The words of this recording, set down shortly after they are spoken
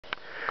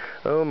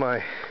Oh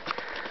my.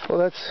 Well,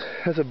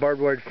 that's a barbed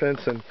wire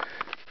fence and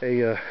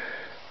a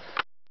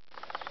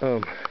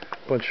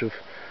bunch of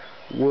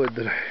wood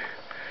that I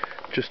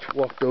just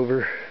walked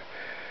over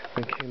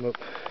and came up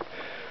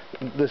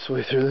this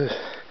way through this.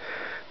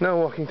 Now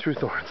walking through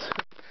thorns.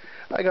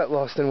 I got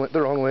lost and went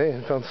the wrong way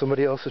and found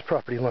somebody else's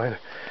property line.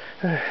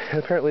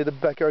 And apparently the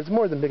backyard's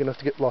more than big enough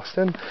to get lost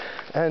in,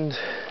 and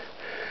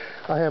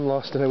I am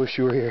lost and I wish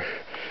you were here.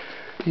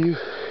 You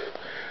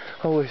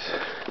always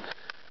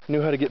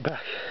knew how to get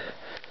back.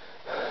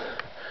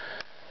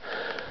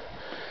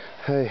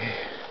 Hey.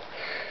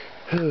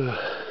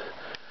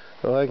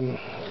 Well, I can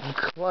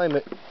climb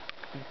it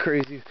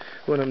crazy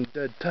when I'm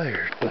dead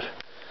tired, but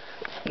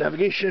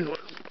navigation was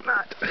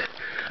not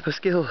a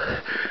skill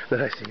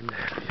that I seem to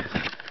have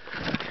yet.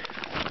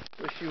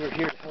 I wish you were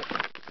here to help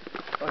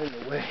find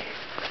the way.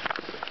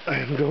 I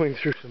am going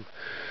through some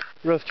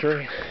rough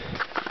terrain.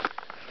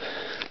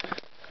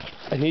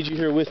 I need you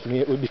here with me.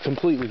 It would be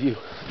complete with you.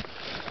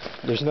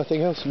 There's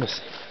nothing else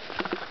missing.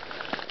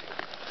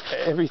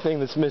 Everything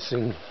that's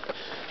missing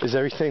is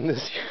everything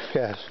this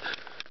year has.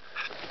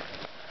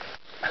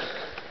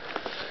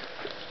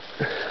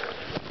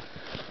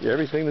 You're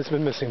everything that's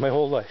been missing my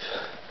whole life.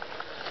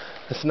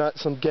 That's not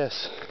some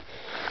guess.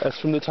 That's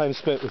from the time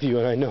spent with you,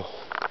 and I know.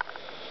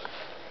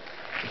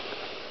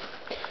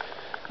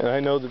 And I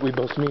know that we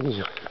both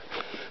mean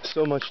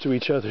so much to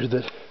each other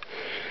that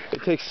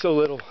it takes so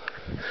little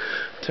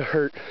to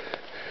hurt.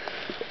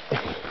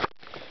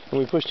 And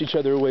we pushed each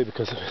other away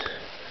because of it.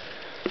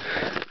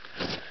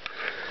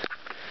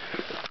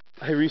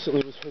 I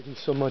recently was hurting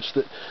so much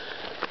that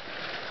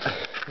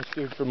I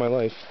feared for my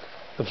life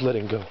of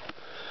letting go.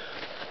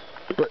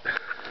 But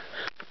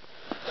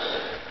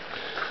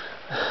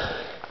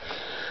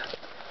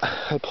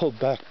I pulled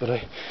back, but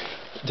I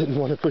didn't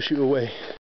want to push you away.